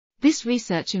This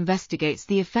research investigates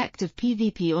the effect of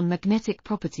PVP on magnetic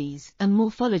properties and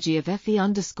morphology of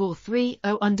Fe3O4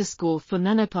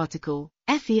 nanoparticle,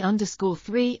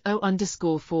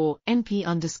 Fe3O4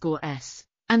 NP_S,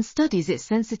 and studies its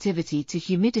sensitivity to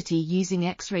humidity using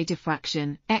X-ray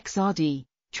diffraction, XRD,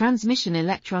 transmission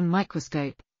electron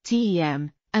microscope,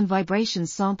 TEM, and vibration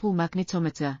sample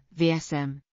magnetometer,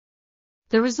 VSM.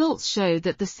 The results show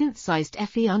that the synthesized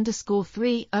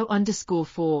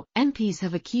Fe3O4 NPs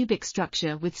have a cubic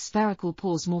structure with spherical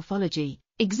pores morphology,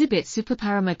 exhibit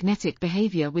superparamagnetic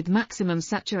behavior with maximum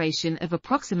saturation of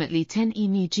approximately 10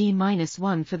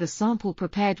 μg-1 for the sample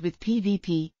prepared with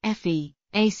PVP, Fe,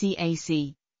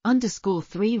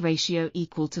 ACAC_3 ratio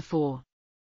equal to 4.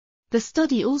 The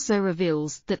study also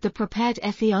reveals that the prepared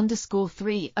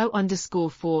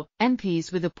Fe3O4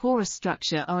 NPs with a porous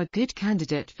structure are a good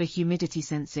candidate for humidity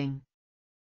sensing.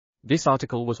 This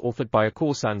article was authored by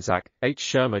Khorsand, H.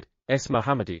 Shirmahd, S.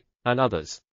 Mohammadi, and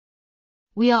others.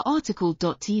 We are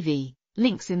RTCLTV,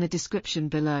 links in the description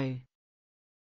below.